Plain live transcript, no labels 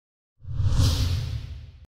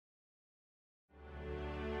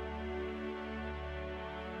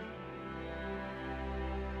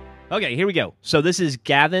Okay, here we go. So this is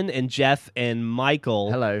Gavin and Geoff and Michael.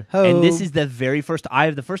 Hello. And this is the very first.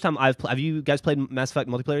 The first time I've. Have you guys played Mass Effect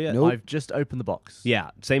multiplayer yet? Nope. I've just opened the box.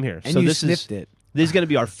 Yeah, same here. And so you this sniffed it. This is going to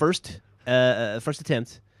be our first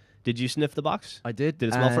attempt. Did you sniff the box? I did. Did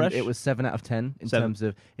it smell fresh? It was 7 out of 10 in 7. terms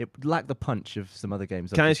of it lacked the punch of some other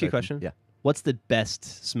games. Can I ask you a question? Yeah. What's the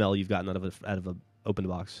best smell you've gotten out of a open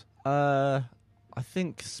box? I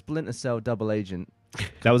think Splinter Cell Double Agent.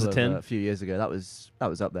 That was a 10. A few years ago. That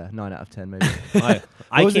was up there. 9 out of 10 maybe. I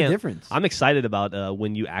What was the can't. difference? I'm excited about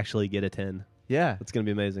when you actually get a 10. Yeah. It's going to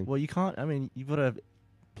be amazing. Well, you can't. I mean, you've got to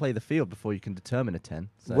play the field before you can determine a 10.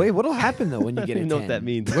 So. Wait, what'll happen though when you get I a don't know 10? what that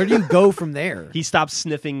means. Where do you go from there? He stops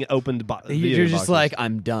sniffing opened boxes. You're just like,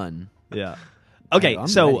 I'm done. Yeah. Okay, I'm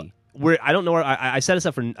so ready. I don't know where I set us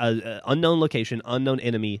up for unknown location, unknown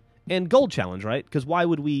enemy, and gold challenge, right? Because why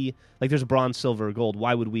would we there's bronze, silver, gold?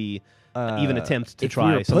 Why would we even attempt to if you're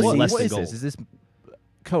try a something pussy- less What than is gold? this? Is this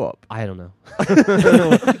co-op? I don't know.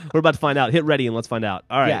 We're about to find out. Hit ready and let's find out.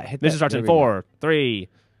 All right. Yeah, hit Mission that. starts in There we 4, 3,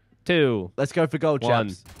 2. Let's go for gold, 1.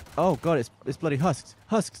 chaps. Oh god, it's bloody husks.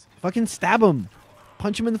 Husks. Fucking stab him.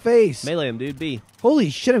 Punch him in the face. Melee him, dude. B. Holy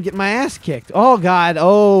shit, I'm getting my ass kicked. Oh, God.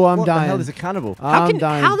 Oh, I'm what dying. the hell is a cannibal? I'm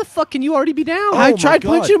dying. How the fuck can you already be down? I Oh my tried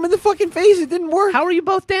God. punching him in the fucking face. It didn't work. How are you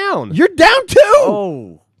both down? You're down too.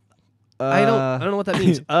 Oh. I don't know what that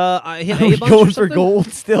means. I hit Are A we a bunch going or for something? gold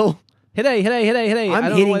still? Hit A, hit A, hit A, hit A. I I'm don't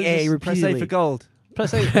know hitting why A this is- Press A repeatedly. for gold.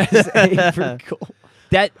 Press A. Press A for gold.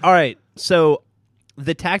 That all right. So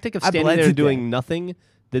the tactic of I standing bled there to doing death. nothing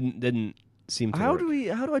didn't seem to How work. do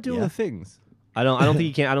I do all Yeah. the things? I don't think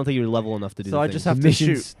you can. I don't think you're level enough to do. So the I things. just have The to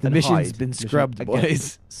mission's- shoot. the and mission's hide. been Mission scrubbed, again.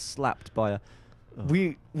 boys. Slapped by a.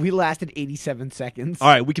 We lasted 87 seconds. All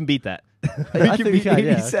right. We can beat that. I think we can.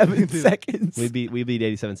 Yeah. 87 seconds. We beat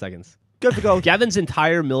 87 seconds. Go for gold. Gavin's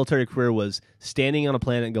entire military career was standing on a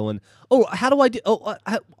planet going, "Oh, how do I do? Oh, all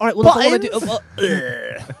right. Well, that's what I do."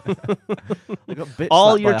 I got bitch All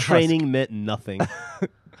slapped your by a husk. training meant nothing.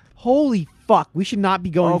 Holy fuck. We should not be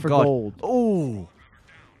going Oh, for God. gold. Oh.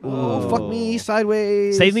 Oh, fuck me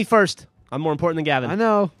sideways. Save me first. I'm more important than Gavin. I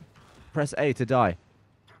know. Press A to die.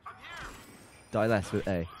 Die less with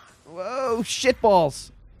A. Whoa,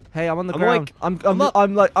 shitballs. Hey, I'm on the I'm ground.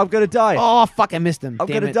 awake. I'm gonna die. Oh, fuck, I missed him. I'm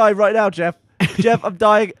Damn gonna it. die right now, Geoff. Geoff, I'm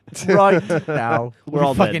dying right now. We're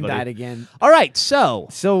all fucking dead, buddy. died again. All right. So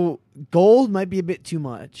So, gold might be a bit too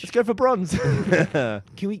much. Let's go for bronze. Can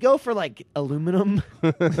we go for, like, aluminum?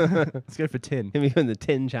 Let's go for tin. hit me in the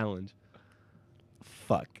 10 challenge.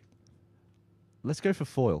 Fuck. Let's go for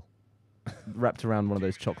foil. Wrapped around one of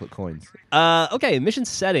those chocolate coins. Okay, mission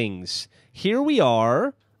settings. Here we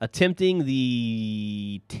are attempting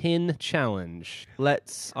the 10 challenge.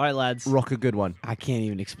 Let's All right, lads. rock a good one. I can't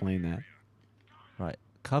even explain that. Right.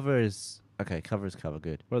 Cover is cover.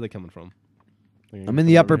 Good. Where are they coming from? I'm in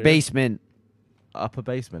the upper basement. Upper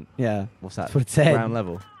basement. Yeah. What's that? That's what it said. Ground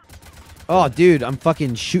level. Oh, dude, I'm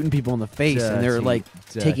fucking shooting people in the face, and they're, Dirty, like,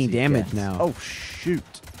 taking dirty damage death. now. Oh shoot.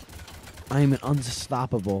 I'm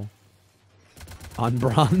unstoppable. On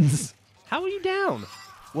bronze. How are you down?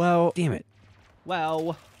 Well, Damn it.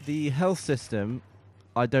 Well, the health system,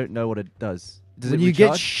 I don't know what it does. Does When it you get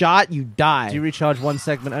recharge? shot, you die. Do you recharge one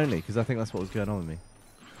segment only? Because I think that's what was going on with me.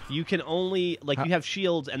 you can only How- you have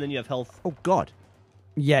shields and then you have health. Oh God.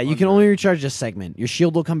 Yeah, you can only recharge a segment. Your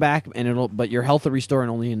shield will come back, but your health will restore,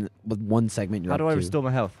 and only with one segment. You're How up do I to. restore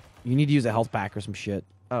my health? You need to use a health pack or some shit.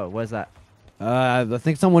 Oh, where's that? I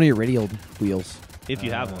think it's on one of your radial wheels. If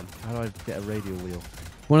you have one. How do I get a radial wheel?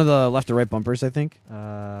 One of the left or right bumpers, I think.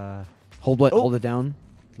 Hold it down.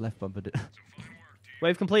 Left bumper.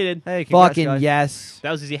 Wave completed. Hey, congrats, Fucking guys. yes,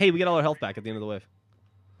 That was easy. Hey, we get all our health back at the end of the wave.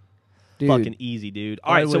 dude. Fucking easy, dude.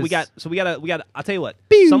 All I right, so we was- got. I'll tell you what.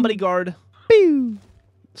 Pew. Somebody guard. Pew.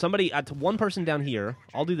 Somebody one person down here.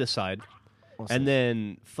 I'll do this side, What's and this?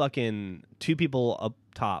 then fucking 2 people up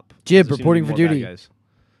top. Jib, There seem to be reporting for more bad duty. guys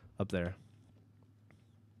up there.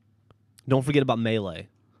 Don't forget about melee.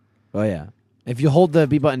 Oh yeah. If you hold the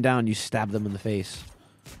B button down, you stab them in the face.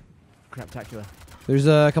 Craptacular. There's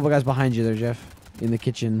a couple guys behind you there, Geoff, in the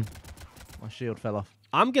kitchen. My shield fell off.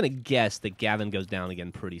 I'm gonna guess that Gavin goes down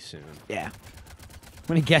again pretty soon. Yeah. I'm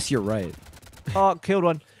gonna guess you're right. Oh, killed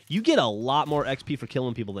one. You get a lot more XP for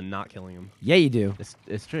killing people than not killing them. Yeah, you do.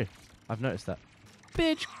 It's true. I've noticed that.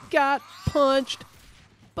 Bitch got punched.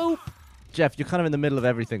 Boop. Geoff, you're kind of in the middle of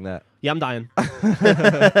everything there. Yeah, I'm dying.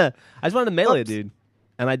 I just wanted to melee a Oops. dude,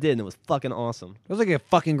 and I did, and it was fucking awesome. It was like a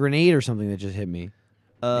fucking grenade or something that just hit me.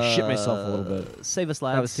 I shit myself a little bit. Save us,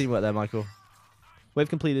 lads. That was teamwork there, Michael. Wave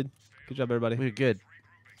completed. Good job, everybody. We were good.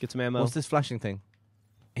 Get some ammo. What's this flashing thing?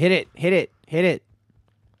 Hit it. Hit it. Hit it.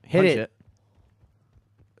 Hit Punch it.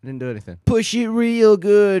 I didn't do anything. Push it real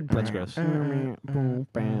good. That's gross. Gavin's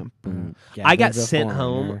I got a sent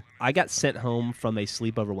home. foreigner. I got sent home from a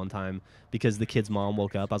sleepover one time because the kid's mom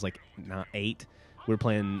woke up. I was like, 8. We were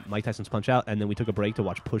playing Mike Tyson's Punch Out, and then we took a break to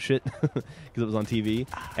watch Push It because it was on TV.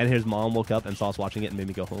 And his mom woke up and saw us watching it and made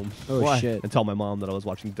me go home Oh Why? shit! and tell my mom that I was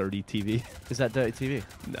watching dirty TV. Is that dirty TV?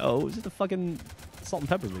 No, it was just a fucking Salt and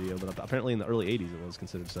Pepper video, but apparently in the early 80s it was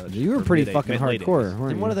considered such. You were Or pretty mid- fucking late hardcore, 80s. weren't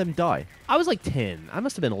Did you? one of them die? I was like 10. I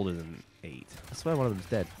must have been older than 8. I swear one of them's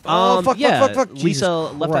dead. Oh, fuck, yeah, fuck. Lisa Jesus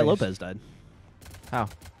Left Eye Christ. Lopez died. How?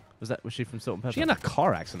 Was she from Salt and Pepper? She had a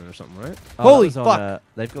car accident or something, right? Oh, Holy that was fuck. On,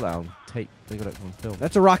 they've got that on tape. They got it on film.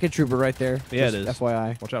 That's a rocket trooper right there. Yeah, Just it is.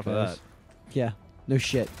 FYI. Watch out for Yes. that. Yeah. No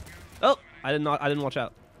shit. Oh, I didn't watch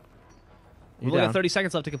out. You We've only down? got 30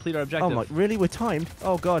 seconds left to complete our objective. Oh my! Really? We're timed?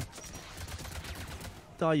 Oh god!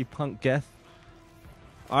 Die, you punk Geoff!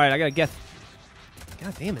 All right, I got a Geth.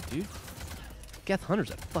 God damn it, dude. Geth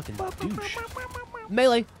Hunter's a fucking douche.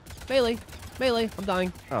 Melee. I'm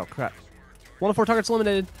dying. Oh crap! 1 of 4 targets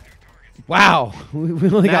eliminated. Wow. We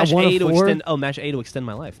only Mash got one A of to 4. extend. Oh, mash A to extend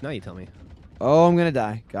my life. Now you tell me. Oh, I'm gonna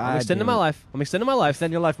die. God. I'm extending damn my it. life. I'm extending my life.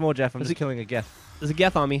 Extend your life more, Geoff. I'm Is just it- killing a Geoff. There's a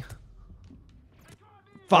Geth on me.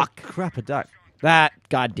 Fuck. Oh, crap! A duck. That.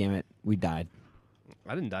 God damn it. We died.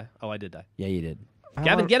 I didn't die. Oh, I did die. Yeah, you did.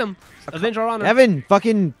 Gavin, get him. Avenge our honor. Gavin,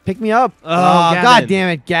 fucking pick me up. Oh, God Gavin. damn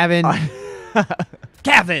it, Gavin.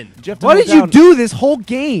 Gavin. Do you have to What hold did you down- do this whole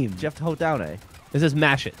game? Do you have to hold down A? It says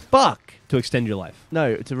mash it Fuck. to extend your life.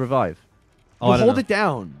 No, to revive. Oh, I don't hold know. it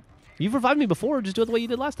down. You've revived me before. Just do it the way you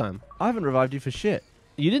did last time. I haven't revived you for shit.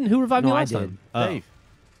 You didn't? Who revived No, me I last did. time? Oh. Dave.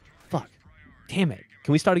 Fuck. Damn it.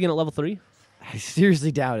 Can we start again at level 3? I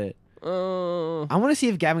seriously doubt it. I want to see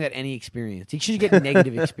if Gavin got any experience. He should get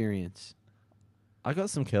negative experience. I got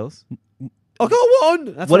some kills. I got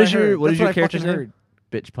one. That's What I is your- heard. what That's is your I character's fucking name?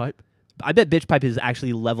 heard. Bitch pipe. I bet Bitch Pipe is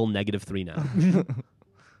actually level -3 now.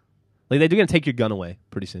 Like, they're going to take your gun away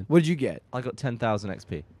pretty soon. What did you get? I got 10,000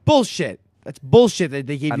 XP Bullshit. That's bullshit that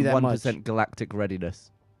they gave and you that 1% much. galactic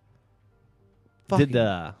readiness. Did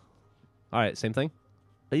All right, same thing?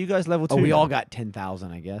 Are you guys level 2? Oh, we now? all got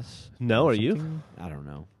 10,000, I guess. No, are you? Something? I don't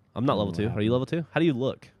know. I'm not I level don't know 2. what Are you level 2? How do you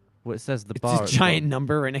look? Well, it says the It's bar. this at the giant bottom.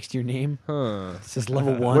 number right next to your name. Huh. It says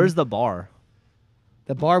level 1. Where's the bar?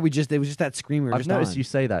 the bar? It was just that screen we were I've just noticed on. you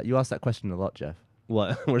say that. You ask that question a lot, Geoff.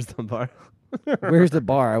 What? Where's the bar? Where's the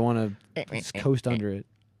bar? I want to just coast under it.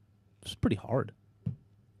 It's pretty hard.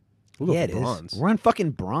 We'll go Yeah, for it is. bronze. We're on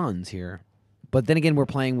fucking bronze here. But then again, we're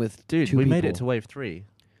playing with Dude, two we made it people. to wave 3.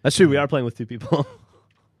 That's true. We are playing with 2 people.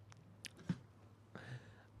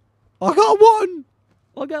 I got one.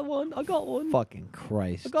 I got one. I got one. Fucking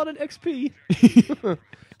Christ. I got an XP.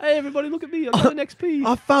 Hey, everybody, look at me. I got an XP.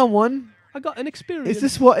 I found one. I got an experience. Is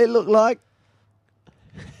this what it looked like?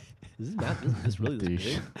 Is this map? Is this really this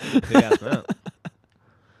Douche. big? Big ass map.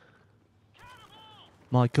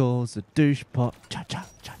 Michael's a douche pot. Cha cha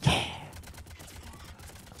cha cha.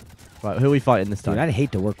 Right, who are we fighting this time? Dude, I'd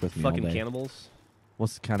hate to work with me all Fucking day. cannibals.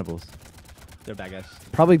 What's the cannibals? They're bad guys.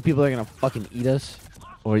 Probably people are gonna fucking eat us.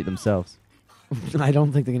 Or eat themselves? I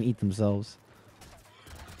don't think they're gonna eat themselves.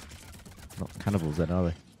 Not cannibals then, are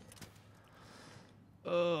they?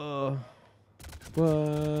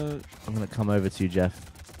 What? I'm gonna come over to you, Geoff.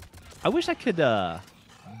 I wish I could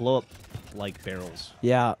blow up like barrels.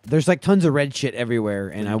 Yeah, there's like tons of red shit everywhere,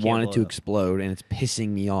 and You I can't want blow it to it up. explode, and it's pissing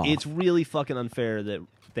me off. It's really fucking unfair that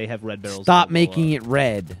they have red barrels. Stop that blow making up. it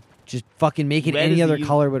red. Just fucking make it Red any is other the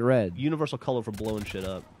color but red. Universal color for blowing shit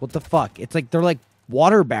up. What the fuck? It's like they're like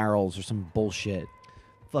water barrels or some bullshit.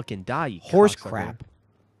 Fucking die, you Horse cocksucker. crap.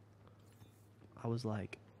 I was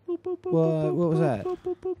like, boop, boop, boop, What- boop, what was boop, that? boop,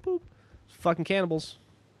 boop, boop, boop. Fucking cannibals.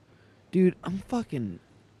 Dude, I'm gonna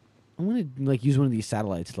like use one of these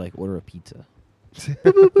satellites to like order a pizza.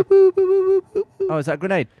 Oh, is that a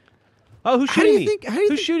grenade? Oh, who's How do shooting you me? think- how do you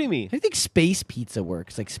Who's think- shooting me? I think space pizza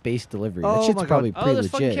works, like space delivery. Oh that shit's my God. probably Oh, pretty there's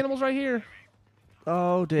fucking legit. cannibals right here.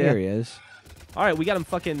 Oh There dear. he is. All right, we got him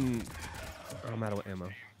fucking... Oh, I'm out of ammo.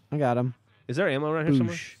 I got him. Is there ammo around here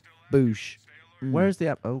somewhere? Boosh. Boosh. Mm. Where's the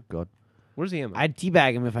app? Oh god. Where's the ammo? I'd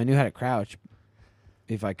teabag him if I knew how to crouch.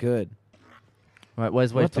 If I could. Right,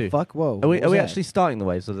 where's wave What 2? the fuck? Whoa. Are we what was that? actually starting the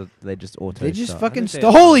waves, or do they just auto? They just start? fucking... think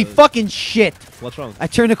they Holy auto- fucking shit! What's wrong? I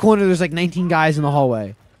turned the corner, there's like 19 guys in the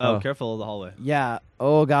hallway. Oh, Oh. careful of the hallway. Yeah.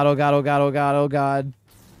 Oh god, oh god, oh god, oh god, oh god.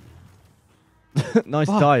 Nice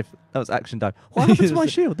Fuck. dive. That was action dive. What happened to my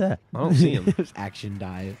shield there? I don't see him. It was action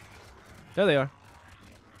dive. There they are.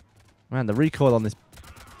 Man, the recoil on this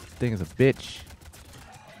thing is a bitch.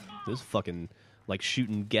 This is fucking like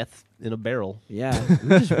shooting Geth in a barrel. Yeah.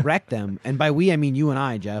 We just wrecked them. And by we, I mean you and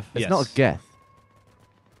I, Jeff. It's Yes. not a Geth.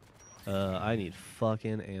 I need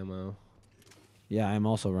fucking ammo. Yeah, I'm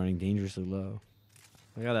also running dangerously low.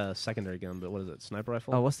 I got a secondary gun, but what is it? Sniper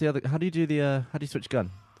rifle? Oh, what's the other? How do you do the? How do you switch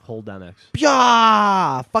gun? Hold down X.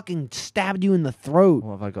 Yeah, fucking stabbed you in the throat.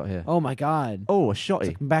 What have I got here? Oh my god. Oh, a It's shotty.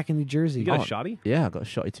 like I'm back in New Jersey. You got Oh, a shotty? Yeah, I got a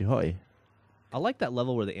shotty too hotty. I like that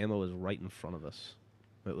level where the ammo was right in front of us.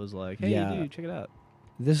 It was like, hey, Yeah. dude, check it out.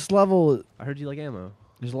 This level, I heard you like ammo.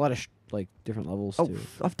 there's a lot of like different levels Oh, too.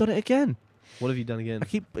 I've done it again. What have you done again? I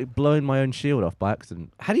keep blowing my own shield off by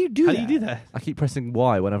accident. How do you do How that? do you do that? I keep pressing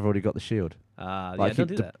Y when I've already got the shield. Yeah, I don't keep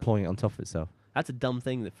do that. deploying it on top of itself. That's a dumb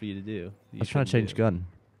thing for you to do. I was trying to change gun.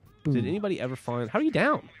 Boom. Did anybody ever find... How are you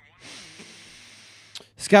down?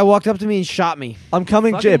 This guy walked up to me and shot me. I'm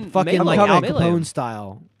coming, Fucking Jib. Fucking melee, like Al melee. Capone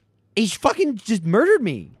style. He fucking just murdered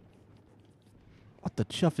me. What the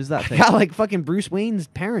chuff is that I thing? got like fucking Bruce Wayne's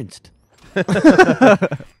parents.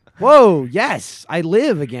 Whoa, yes, I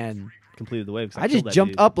live again. Completed the wave. 'cause I just killed that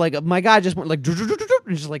jumped dude. up like my guy just went like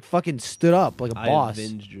and just like fucking stood up like a I boss.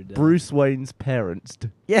 avenged your death. Bruce Wayne's parents.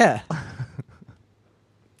 Yeah.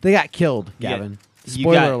 They got killed, You Gavin. You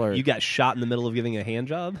Spoiler got, alert. You got shot in the middle of giving a hand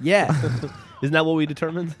job? Yeah. Isn't that what we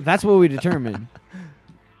determined? That's what we determined.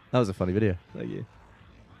 That was a funny video. Thank you.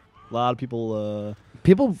 A lot of people...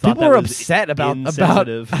 People Thought that were was upset about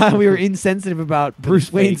insensitive. how we were insensitive about Bruce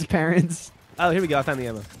fake. Wayne's parents. Oh, here we go. I found the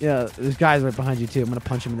ammo. Yeah, there's guys right behind you too. I'm gonna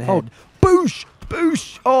punch him in the Oh. head. Boosh!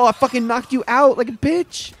 Boosh! Oh, I fucking knocked you out like a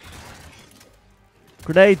bitch.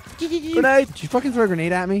 Grenade! Grenade! Did you fucking throw a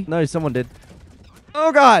grenade at me? No, someone did.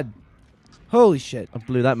 Oh god! Holy shit! I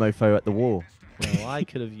blew that mofo at the wall. Well, I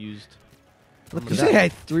could have used... Look Did at you say that. I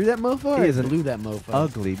threw that mofo? Or He I is an blew that mofo.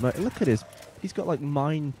 Ugly. Look at his. He's got like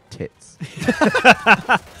mine tits.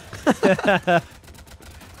 Did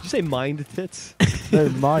you say mind tits? No,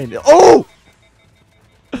 mine. Oh!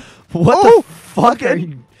 What the fuck are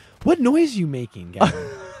fucking- you? What noise are you making, guy?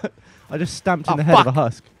 I just stamped in Oh, the head of a fuck.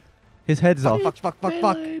 husk. His head's off.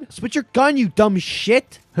 Fuck! Switch your gun, you dumb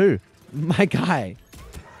shit! Who? My guy.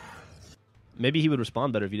 Maybe he would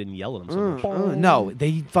respond better if you didn't yell at him so much. No,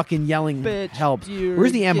 they fucking yelling helps.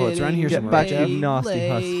 Where's the ammo? It's around here Get somewhere. back, Jeff. you nasty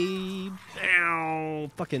husk.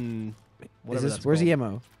 Ow. Fucking... Is Whatever this, that's where's the called.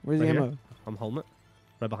 ammo? Where's the Right here? ammo? I'm holding it.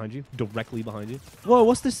 Right behind you. Directly behind you. Whoa,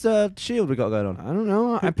 what's this shield we got going on? I don't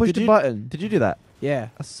know. I Who- pushed did a you- button. Did you do that? Yeah.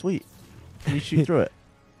 That's sweet. Can you shoot through it?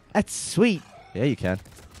 That's sweet. Yeah, you can.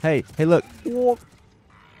 Hey, look.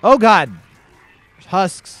 Oh god.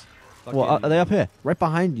 Husks. What, Fucking- are they up here? Right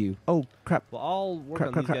behind you. Oh, crap. Well, I'll work Crap,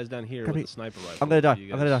 on crap, these crap. guys down here Crap, with the sniper rifle. I'm gonna die.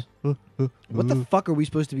 You I'm gonna guys- die. What the fuck are we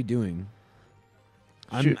supposed to be doing?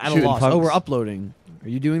 I'm Shoot- at a shooting loss. punks. Oh, we're uploading. Are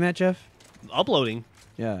you doing that, Jeff? Uploading.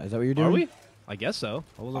 Yeah. Is that what you're doing? Are we? I guess so.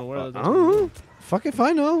 I wasn't aware that I that's what we don't were know. doing. Fuck if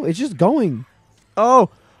I know. It's just going. Oh,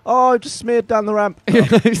 I just smeared down the ramp.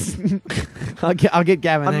 I'll get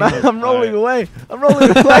Gavin. I'm, hang on. I'm rolling Alright. away. I'm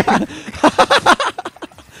rolling away.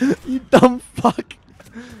 You dumb fuck.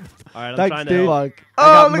 All right, I'm Thanks, trying dude. to help. Fuck. I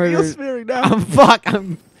Oh, got look, you're murdered. smearing now. I'm fuck.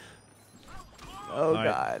 I'm. Oh All right,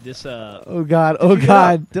 god. This Oh god. Oh Did you get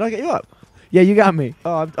god. up? Did I get you up? Yeah, you got me.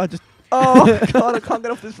 Oh, I just. Oh God, I can't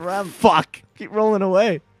get off this ramp. Fuck. Keep rolling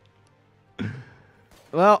away.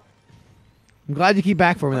 Well, I'm glad you keep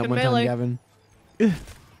back for me that Fucking one melee. time, Gavin.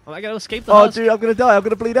 I gotta escape the Oh, husk. dude, I'm gonna die. I'm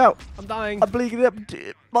gonna bleed out. I'm dying. I'm bleeding up.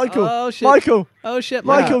 Michael. Oh, shit. Michael. Oh shit,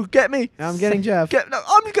 Michael, get me. I'm getting Jeff. No,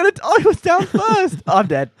 I'm gonna. I was down first. I'm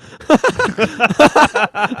dead.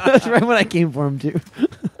 That's right when I came for him too.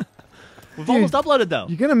 We've almost uploaded though.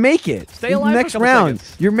 You're gonna make it. Stay alive for a Next couple round.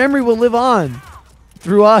 seconds. Your memory will live on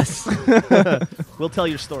through us. We'll tell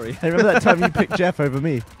your story. Hey, remember that time you picked Geoff over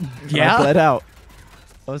me? And Yeah? I bled out.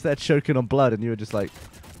 I was there choking on blood, and you were just like,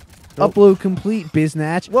 Upload complete,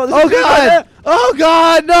 biznatch. Well, there's Oh a dude right god! there. Oh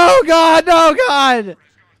god! No god! No god!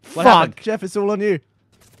 What Fuck! happened? Geoff, it's all on you.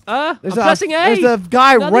 I'm There's pressing A. There's a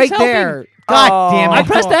guy Nothing's right helping. there. God Oh. damn it! I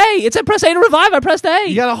pressed A. It said press A to revive. I pressed A.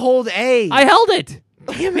 You gotta hold A. I held it.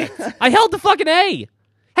 Damn it! I held the fucking A.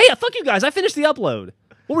 Hey, fuck you guys. I finished the upload.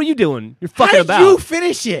 What were you doing? You're How fucking did about. you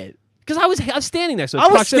finish it? Because I was standing there. So I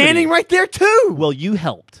was proximity. standing right there too. Well, you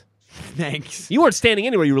helped. Thanks. You weren't standing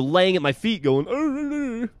anywhere. You were laying at my feet,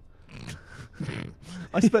 going.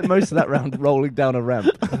 I spent most of that round rolling down a ramp.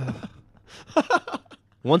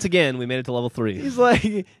 Once again, we made it to level 3. He's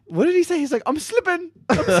like, what did he say? He's like, I'm slipping.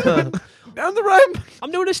 I'm slipping down the ramp.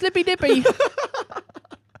 I'm doing a slippy dippy.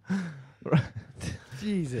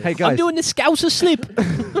 Jesus. Hey guys, I'm doing the Scouser slip.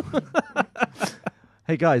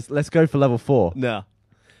 hey guys, let's go for level 4. No.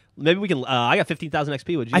 Maybe we can. I got 15,000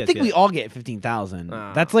 XP. What'd you I guys think get? we all get 15,000.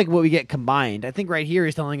 Ah. That's like what we get combined. I think right here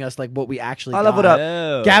is telling us like what we actually I got. leveled up.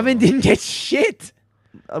 Oh. Gavin didn't get shit.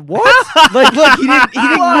 What? Like, look, he didn't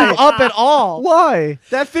move up at all. Why?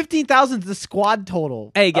 That 15,000 is the squad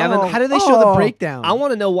total. Hey, Gavin. How do they show the breakdown? I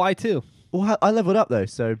want to know why too. Well, I leveled up though,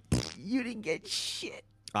 so You didn't get shit.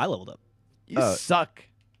 I leveled up. You suck.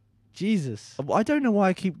 Jesus. I don't know why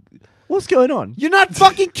I keep. What's going on? You're not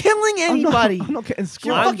fucking killing anybody. I'm not getting You're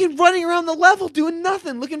screwed. fucking running around the level doing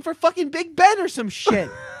nothing, looking for fucking Big Ben or some shit.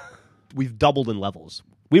 We've doubled in levels.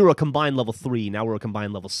 We were a combined level 3. Now we're a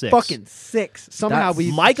combined level 6. Fucking 6. Somehow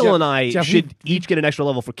we. Michael and I should each get an extra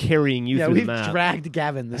level for carrying you through the we've map. dragged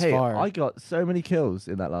Gavin this Hey, far. I got so many kills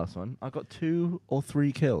in that last one. I got 2 or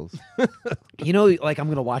 3 kills. You know, like I'm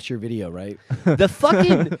gonna watch your video, right? The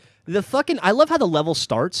fucking. I love how the level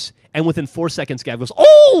starts, and within 4 seconds, Gav goes,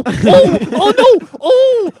 "Oh,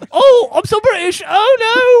 no, I'm so British.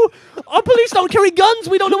 Oh no, our police don't carry guns.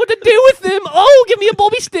 We don't know what to do with them. Oh, give me a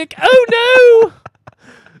bobby stick. Oh no."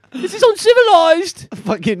 This is uncivilized.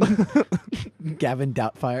 Fucking Gavin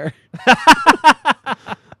Doubtfire. I'm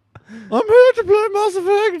here to play Mass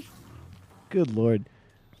Effect. Good lord.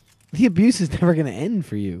 The abuse is never going to end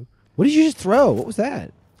for you. What did you just throw? What was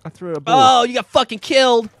that? I threw a ball. Oh, you got fucking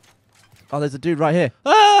killed. Oh, there's a dude right here.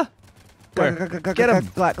 Ah. Get him.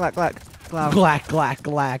 Glack, glack, glack. Glow. Glack, glack,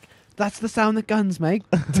 glack. That's the sound that guns make.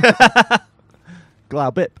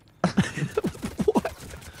 Glow bip.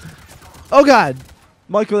 Oh, God.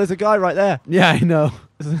 Michael, there's a guy right there. Yeah, I know.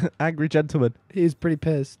 Angry gentleman. He was pretty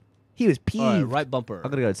pissed. He was peeved. All right, right bumper. I'm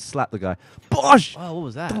gonna go and slap the guy. Bosh! Oh, what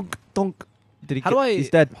was that? Donk, donk. Did he? How do I- He's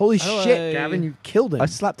dead. Holy How do shit, I- Gavin, you killed him. I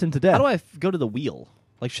slapped him to death. How do I go to the wheel?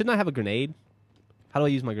 Like, shouldn't I have a grenade? How do I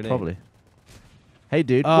use my grenade? Probably. Hey,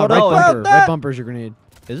 dude. right what bumper. about that? Right bumper's your grenade.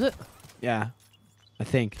 Is it? Yeah. I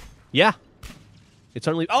think. Yeah. It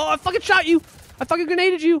certainly. Oh, I fucking shot you. I fucking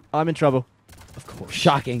grenaded you. I'm in trouble. Of course.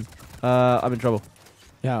 Shocking. I'm in trouble.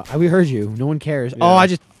 Yeah, we heard you. No one cares. Yeah. Oh, I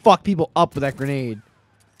just fucked people up with that grenade.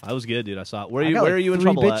 I was good, dude. I saw it. I Where got are you in 3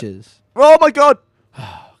 trouble bitches. Oh my god!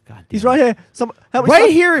 God damn He's it. right here. Help me. Right slap-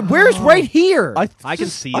 here. Where's right here? I can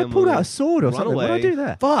see I him. pulled out a sword or Run something. What did I away. do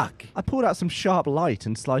there? Fuck. I pulled out some sharp light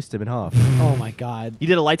and sliced him in half. Oh my god. You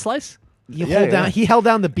did a light slice? He Yeah, held yeah. down. He held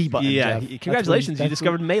down the B button. Yeah. Geoff. Congratulations, you That's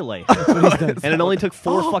discovered melee. what he's done. And it only took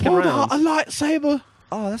 4 fucking pulled out rounds. a lightsaber.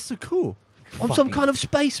 Oh, that's so cool. I'm some kind of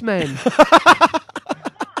spaceman.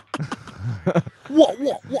 What?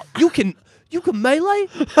 You can melee?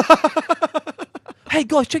 Hey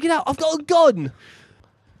guys, check it out. I've got a gun.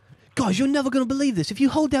 Guys, you're never gonna believe this. If you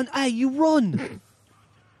hold down A, you run.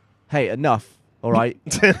 Hey, enough. All right.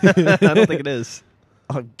 I don't think it is.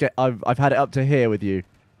 I've had it up to here with you.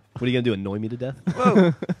 What are you gonna do? Annoy me to death?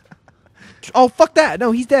 Whoa. Oh fuck that!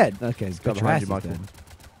 No, he's dead. Okay, he's got behind you, Michael.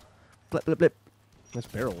 Blip, blip, blip. Nice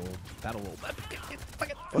barrel roll. Battle roll.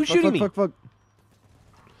 Who's shooting me?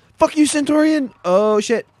 Fuck you, Centaurian! Oh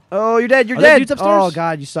shit! Oh, you're dead! You're Are there dead! dudes upstairs? Oh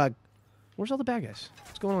god, you suck. Where's all the bad guys?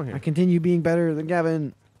 What's going on I here? continue being better than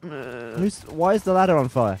Gavin. Why is the ladder on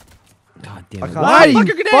fire? God damn I it! can't- Why do Fuck you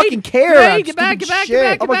your grenade! fucking care? Grenade, about get back, stupid get back, shit? get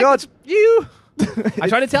back, Oh get my back. God. It's you! I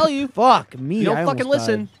try to tell you. Fuck me! You don't I fucking almost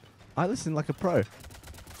listen. died. I listen like a pro.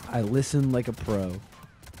 I listen like a pro.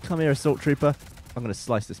 Come here, assault trooper. I'm gonna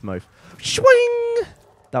slice this move. Swing!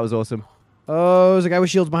 That was awesome. Oh, there's a guy with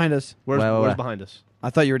shields behind us. Where's Where? behind us? I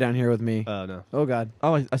thought you were down here with me. Oh, no. Oh god.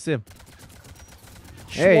 Oh, I see him.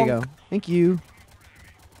 There you Schwonk. go. Thank you.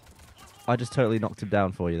 I just totally knocked him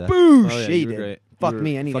down for you there. Boo! Oh, yeah, She you were did. great. Fuck You were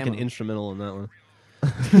me, I need fucking ammo. instrumental in that one.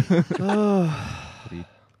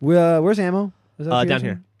 Where's ammo? Is that up Down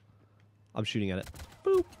somewhere? here. I'm shooting at it.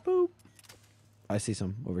 Boop, boop. I see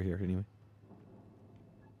some over here anyway.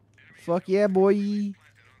 Fuck yeah, boy.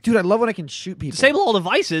 Dude, I love when I can shoot people. Disable all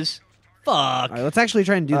devices? Fuck. All right, let's actually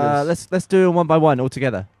try and do this. Let's do them one by one all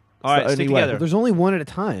together. All right, It's the stick only way. together. There's only one at a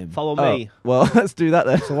time. Follow Oh, me. well, let's do that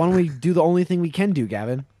then. So why don't we do the only thing we can do,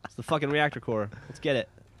 Gavin? It's the fucking reactor core. Let's get it.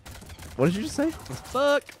 What did you just say?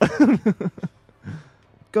 Fuck.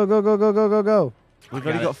 Go, go, go, go, go, go, go. We've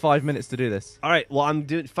got only it. got 5 minutes to do this. All right, well, I'm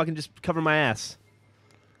doing fucking just cover my ass.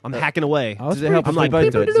 I'm hacking away. Oh, Does that's it help pretty- if we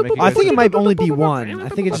both do it? Does it make I it think go it might only be one. I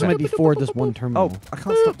think it just Okay. might be for this one terminal. Oh, I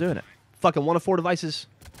can't stop doing it. Fucking 1 of 4 devices.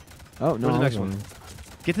 Oh, no. Where's the next one?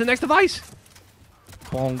 Get to the next device.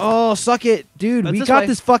 Bonk. Oh, suck it. Dude, That's we this got way.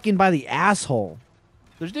 this fucking by the asshole.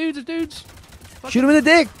 There's dudes. Shoot him in the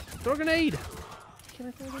dick. Throw a grenade. Can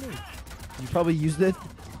I throw a grenade? You probably used it.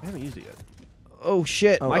 I haven't used it yet. Oh,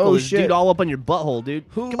 shit. Michael, oh, there's a shit. dude all up on your butthole, dude.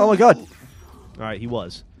 Oh my god. All right, he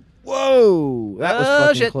was. Whoa. That was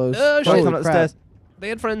fucking shit. close. Oh, shit. Right, Holy coming up the crap. stairs. They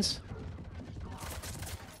had friends.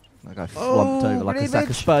 That guy Oh, flumped over like a grenade sack of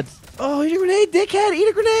bitch. spuds. Oh, eat a grenade, dickhead. Eat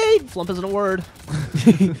a grenade. Flump isn't a word.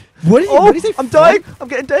 What did Oh, he say? I'm dying. I'm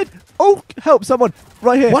getting dead. Oh, help someone.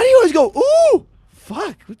 Right here. Why do you always go, ooh?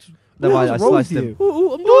 fuck? What No, the I hell's wrong with sliced him. you?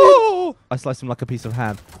 Ooh, I'm dying. Oh! I sliced him like a piece of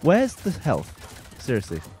ham. Where's the health?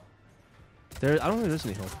 Seriously. I don't think there's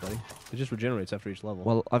any health, buddy. It just regenerates after each level.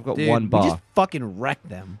 Well, I've got Dude, one we bar. just fucking wrecked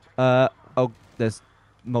them. Oh, there's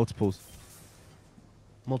multiples.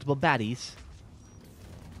 Multiple baddies.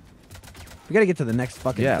 We gotta get to the next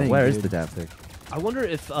fucking Yeah, thing. where is dude. the damn thing? I wonder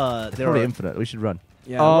if It's there are probably infinite. We should run.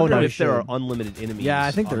 Yeah, Oh, I wonder no, if there are should. unlimited enemies. Yeah,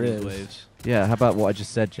 I think on there these is. Waves. Yeah, how about what I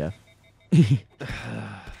just said, Geoff?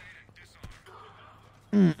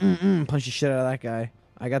 Punch the shit out of that guy.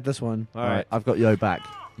 I got this one. All right. I've got Yo back.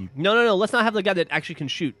 You No. Let's not have the guy that actually can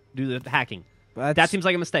shoot do the hacking. That's That seems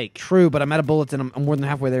like a mistake. true, but I'm out of bullets and I'm more than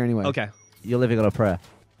halfway there anyway. Okay. You're living on a prayer.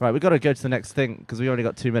 Right, we've got to go to the next thing because we only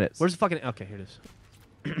got 2 minutes. Where's the fucking... Okay, here it is.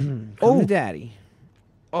 Come to daddy.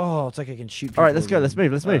 Oh, it's like I can shoot. All right, people let's go. again. Let's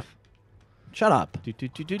move. Let's move. Shut up. Do. Tell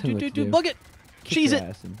me what to do. Book it. Kick Cheese your it.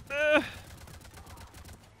 ass and-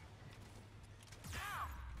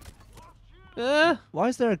 Why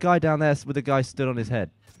is there a guy down there with a guy stood on his head?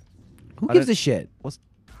 Who I gives don't- a shit?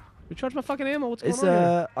 Recharge my fucking ammo. What's going It's on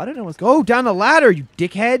here? I don't know what's Go down the ladder, you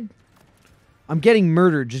dickhead. I'm getting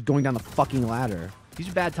murdered just going down the fucking ladder. These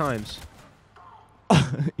are bad times.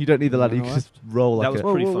 You don't need the ladder. You No, can just roll like That was a...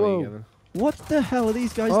 pretty whoa, funny. whoa. Gavin. What the hell are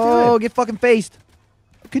these guys Oh, doing? get fucking faced.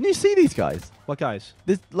 Can you see these guys? What guys?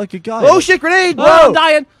 There's like a guy. Oh shit, grenade! Oh, Whoa! I'm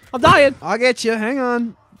dying. I'm dying. I'll get you. Hang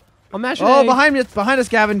on. I'm mashing Oh, A. behind me. It's behind us,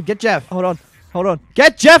 Gavin. Get Geoff. Hold on. Hold on.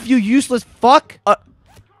 Get Geoff, you useless fuck.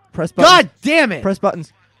 Press buttons. God damn it. Press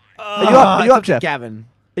buttons. Are you up? Are you I up, Geoff? Gavin.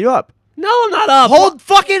 Are you up? No, I'm not up. Hold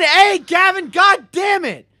fucking A, Gavin. God damn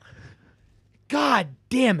it. God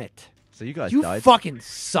damn it. So you guys You died. fucking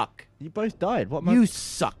suck. You both died. What? You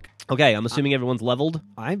suck. Okay, I'm assuming everyone's leveled.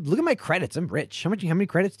 Look at my credits. I'm rich. How many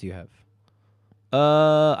credits do you have?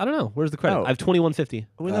 I don't know. Where's the credit? Oh. I have 2150.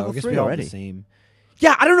 We're I level guess 3 we all already. the same.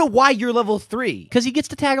 Yeah, I don't know why you're level 3. Because he gets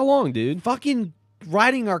to tag along, dude. Fucking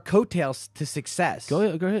riding our coattails to success. Go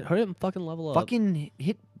ahead. Hurry up and fucking level up. Fucking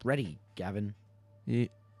hit ready, Gavin.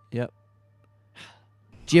 Yep.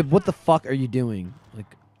 Jib, what the fuck are you doing? Like,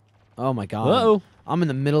 oh my god. Uh-oh. I'm in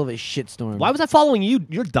the middle of a shitstorm. Why was I following you?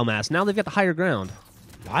 You're dumbass. Now they've got the higher ground.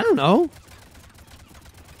 I don't know.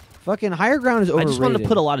 Fucking higher ground is I overrated. just wanted to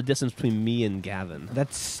put a lot of distance between me and Gavin.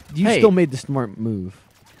 That's you Hey. still made the smart move.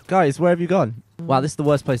 Guys, where have you gone? Wow, this is the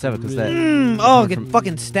worst place ever because they're... Oh, get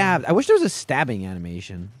fucking stabbed. I wish there was a stabbing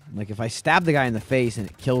animation. Like if I stab the guy in the face and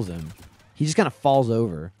it kills him, he just kind of falls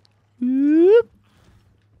over.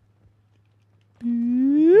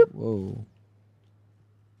 Whoa.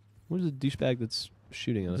 Where's the douchebag that's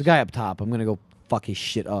shooting us? There's a guy up top. I'm gonna go fuck his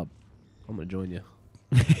shit up. I'm gonna join you.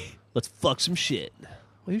 Let's fuck some shit.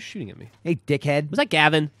 Why are you shooting at me? Hey, dickhead. Was that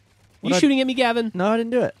Gavin? You I- shooting at me, Gavin? No, I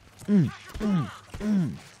didn't do it.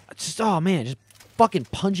 Just oh man, just fucking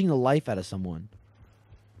punching the life out of someone.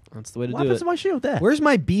 That's the way to What do happened it. to my shield there? Where's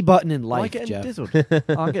my B button in Am I life, getting Geoff? dizzled? Oh,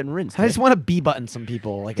 I'm getting rinsed. I just want to B button some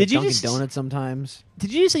people, like Did at you Dunkin' just- Donuts sometimes.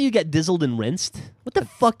 Did you say you get dizzled and rinsed? What the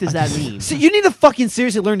fuck does that mean? So you need to fucking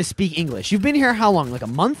seriously learn to speak English. You've been here how long? Like a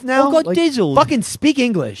month now? Oh, got Like, dizzled. Fucking speak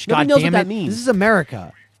English. Nobody God knows damn what it. that means. This is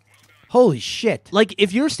America. Holy shit. Like,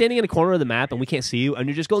 if you're standing in a corner of the map and we can't see you, and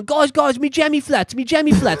you're just going, guys, me jammy flats,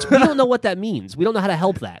 we don't know what that means. We don't know how to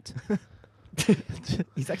help that.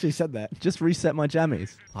 He's actually said that. Just reset my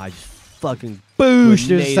jammies. I just fucking Boosh,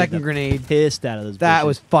 there's a grenaded second the grenade. pissed out of those That bitches.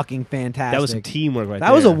 was fucking fantastic. That was some teamwork right there.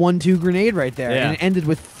 That was a 1-2 grenade right there. Yeah. And it ended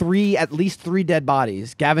with at least three dead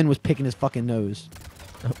bodies. Gavin was picking his fucking nose.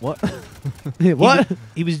 What? What?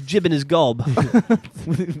 He was jibbing his gob.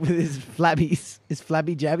 with his flabbies. His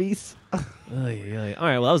flabby jabbies. All right,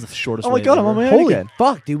 well, that was the shortest Oh my wave God, I'm ever. on my own Holy again.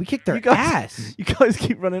 fuck, dude. We kicked their You guys- ass. You guys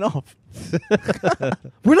keep running off.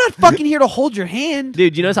 We're not fucking here to hold your hand.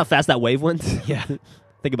 Dude, you notice how fast that wave went? Yeah.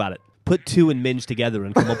 Think about it. Put 2 and Minge together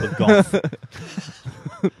and come up with golf.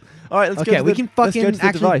 All right, let's go. Okay, To we the, can let's go fucking to the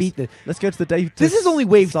actually device. beat this. Let's go to the day. This is only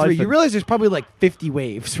wave 3. You siphon. realize there's probably like 50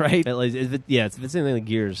 waves, right? If it's anything like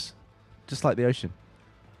Gears. Just like the ocean.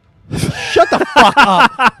 Shut the fuck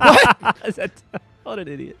up. What an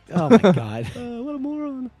idiot. Oh my god. What a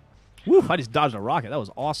moron. Woo, I just dodged a rocket. That was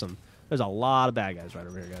awesome. There's a lot of bad guys right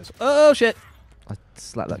over here, guys. Oh, shit. I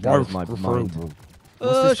slapped that guy with my mind. What's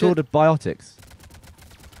Oh, this called? Biotics.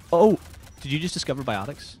 Oh Did you just discover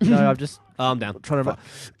biotics? no, I'm just Oh, I'm down. trying to.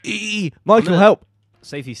 Michael, gonna- help!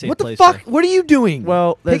 Safe What the place. fuck? there. What are you doing?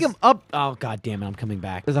 Well, pick there's- him up. Oh god damn it! I'm coming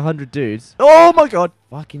back. There's 100 dudes. Oh my God!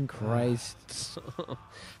 Fucking Christ!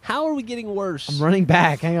 How are we getting worse? I'm running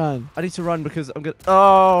back. Hang on. I need to run because I'm gonna.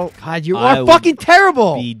 Oh, God, you I are would fucking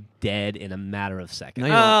terrible. Be dead in a matter of seconds. No,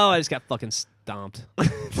 you Oh, won't. I just got fucking stomped.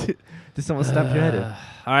 did someone stamp your head in? All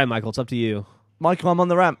right, Michael, it's up to you. Michael, I'm on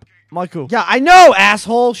the ramp. Michael. Yeah, I know,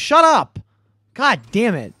 asshole. Shut up. God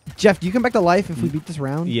damn it. Jeff, do you come back to life if we beat this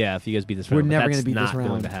round? Yeah, if you guys beat this We're round. never going gonna to beat this going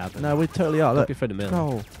round. to happen. No, we totally are. Don't Look. be afraid to melee.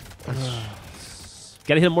 Go.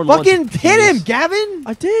 Gotta hit him more than Fucking once. hit him, Jesus. Gavin.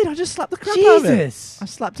 I did. I just slapped the crap out of him. Jesus. I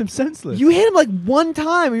slapped him senseless. You hit him like one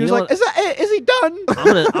time. And You you're know like, is that it? Is he done?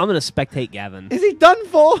 I'm gonna spectate Gavin. Is he done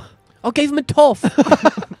for? I'll give him a tough.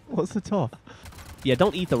 What's the top? Yeah,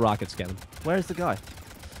 don't eat the rockets, Gavin. Where's the guy?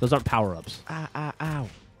 Those aren't power-ups. Ow.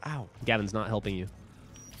 Ow. Gavin's not helping you.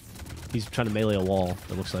 He's trying to melee a wall,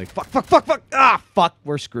 it looks like. Fuck. Ah, fuck.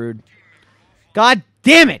 We're screwed. God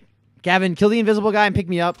damn it. Gavin, kill the invisible guy and pick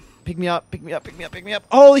me up. Pick me up.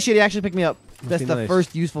 Holy shit, he actually picked me up. That's be the nice.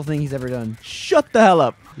 first useful thing he's ever done. Shut the hell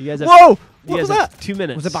up. You guys have, Whoa! you What guys was have that? 2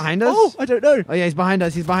 minutes. Was it behind us? Oh, I don't know. Oh, yeah, he's behind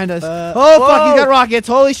us. Oh, Oh, fuck, whoa. he's got rockets.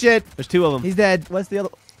 Holy shit. There's 2 of them. He's dead. Where's the other?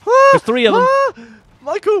 There's 3 of them.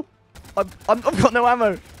 Michael! I've got no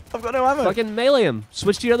ammo. Fucking melee him.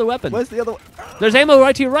 Switch to your other weapon. Where's the other one? There's ammo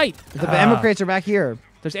right to your right. The ammo crates are back here.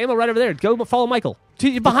 There's ammo right over there. Go follow Michael.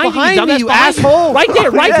 Behind Behind you, me, dumbass, you behind you. asshole. Right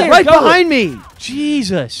there, right Yeah, there. Right Go. behind me.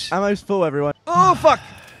 Jesus. Ammo's full, everyone. Oh, fuck.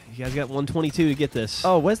 You guys got 122 to get this.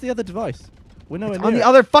 Oh, where's the other device? We're nowhere near On the it.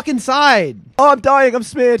 other fucking side. Oh, I'm dying. I'm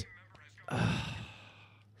smeared.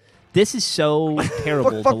 This is so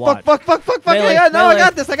terrible to watch. Fuck. Melee, Yeah, no, melee.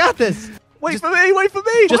 I got this. Wait for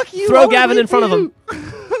me. Just Fuck you, throw I would Gavin wait in front for of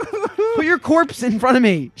him. Put your corpse in front of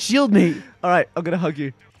me. Shield me. All right, I'm gonna hug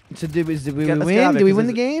you. So did we Let's get win? out of Did here, we 'cause win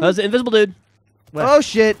the there's- game? That was the invisible dude. Where? Oh,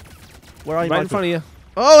 shit. Where are you, Right in Michael? front of you.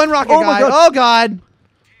 Oh, and Rocket Oh, my Guy. God. Oh, God.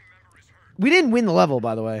 We didn't win the level,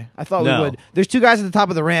 by the way. I thought No. we would. There's 2 guys at the top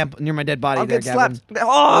of the ramp near my dead body I'll there, get Gavin. slapped. Oh,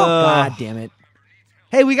 God damn it.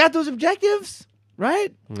 Hey, we got those objectives,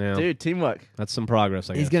 right? Yeah. dude, teamwork. That's some progress,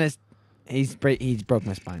 I guess. He's broke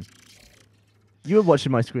my spine. You were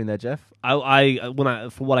watching my screen there, Jeff.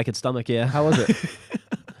 For what I could stomach, yeah. How was it?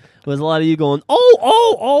 There was a lot of you going,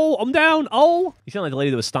 oh, I'm down, oh. You sound like the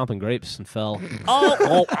lady that was stomping grapes and fell.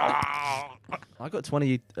 oh. I got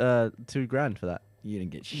 22 grand for that. You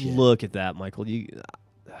didn't get shit. Look at that, Michael. You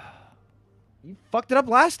fucked it up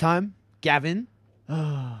last time, Gavin.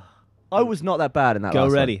 I was not that bad in that. go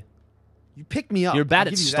last ready. one. You picked me up. You're bad I'll at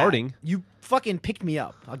give you that. starting. You fucking picked me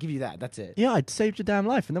up. I'll give you that. That's it. Yeah, I saved your damn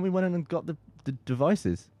life, and then we went in and got the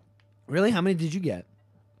devices. Really? How many did you get?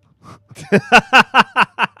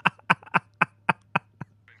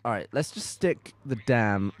 All right, let's just stick the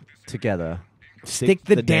dam together. Stick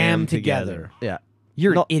the dam together. Yeah,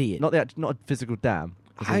 You're not an idiot. Not a physical dam.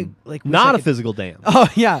 as I in- like wish Not I a could- physical dam. Oh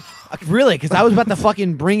yeah, really? Because I was about to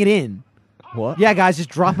fucking bring it in. what? Yeah, guys, just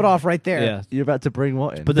drop it off right there. Yeah. You're about to bring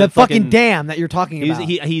what in? But The then fucking dam that you're talking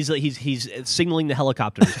He's, about. he's signaling the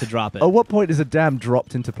helicopters to drop it. At what point is a dam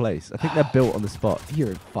dropped into place? I think they're built on the spot.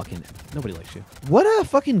 You're fucking. Nobody likes you. What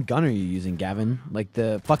fucking gun are you using, Gavin? Like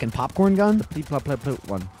the fucking popcorn gun? Bleep, blop, blop, blop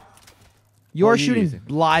one. You're What are you shooting using?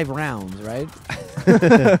 live rounds, right?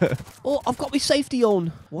 Oh, I've got my safety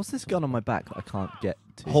on. What's this gun on my back that I can't get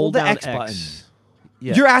to? Hold the down X X. button.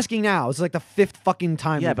 Yeah, You're asking now. It's like the 5th fucking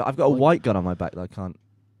time. yeah, but I've got a white gun on my back that I can't.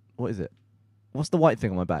 What is it? What's the white thing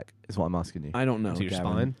on my back? Is what I'm asking you. I don't know. Is it your Gavin.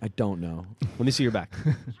 spine? I don't know. Let me see your back.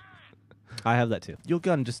 I have that too. Your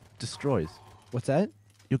gun just destroys. What's that?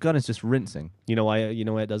 Your gun is just rinsing. You know why? You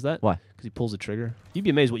know why it does that? Why? Because he pulls the trigger. You'd be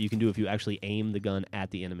amazed what you can do if you actually aim the gun at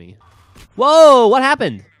the enemy. Whoa! What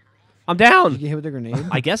happened? I'm Did you down. get hit with a grenade?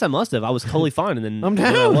 I guess I must have. I was totally fine, and then I'm then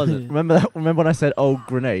I down. wasn't. Remember that? Remember when I said, "Oh,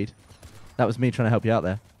 grenade"? That was me trying to help you out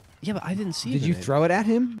there. Yeah, but I didn't see. Did you throw it at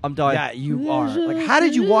him? I'm dying. Yeah, you are. Like, how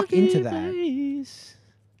did you walk into that?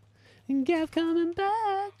 And Geoff coming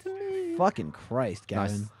back to me. Fucking Christ,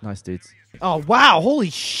 Gavin. Nice dudes. Oh, wow. Holy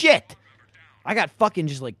shit. I got fucking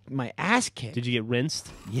just like my ass kicked. Did you get rinsed?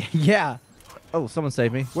 Yeah. Oh, someone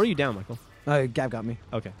saved me. Where are you down, Michael? Gav got me.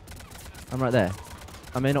 Okay. I'm right there.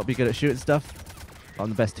 I may not be good at shooting stuff. But I'm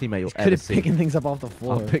the best teammate you'll Could ever have see. picking things up off the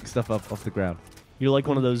floor. I'll pick stuff up off the ground. You're like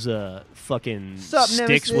one of those fucking Sup,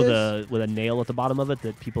 sticks with Nemesis? a nail at the bottom of it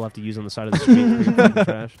that people have to use on the side of the street to clean the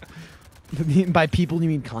trash. By people, you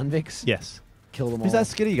mean convicts? Yes. Kill them Who's all. that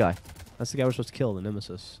skinny guy? That's the guy we're supposed to kill, the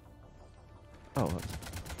Nemesis. Oh,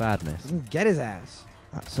 that's badness. Get his ass.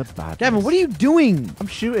 That's a bad. Gavin, what are you doing? I'm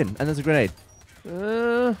shooting, and there's a grenade.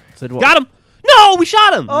 So what? Got him! No, we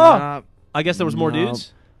shot him! Oh. I guess there was more No.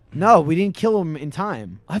 dudes. No, we didn't kill him in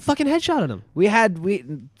time. I fucking headshotted him.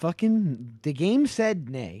 The game said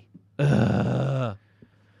nay. Ugh.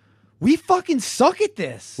 We fucking suck at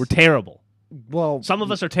this. We're terrible. Well, Some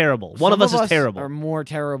of us are terrible. One of some us is terrible. Are more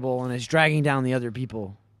terrible, and it's dragging down the other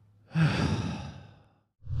people.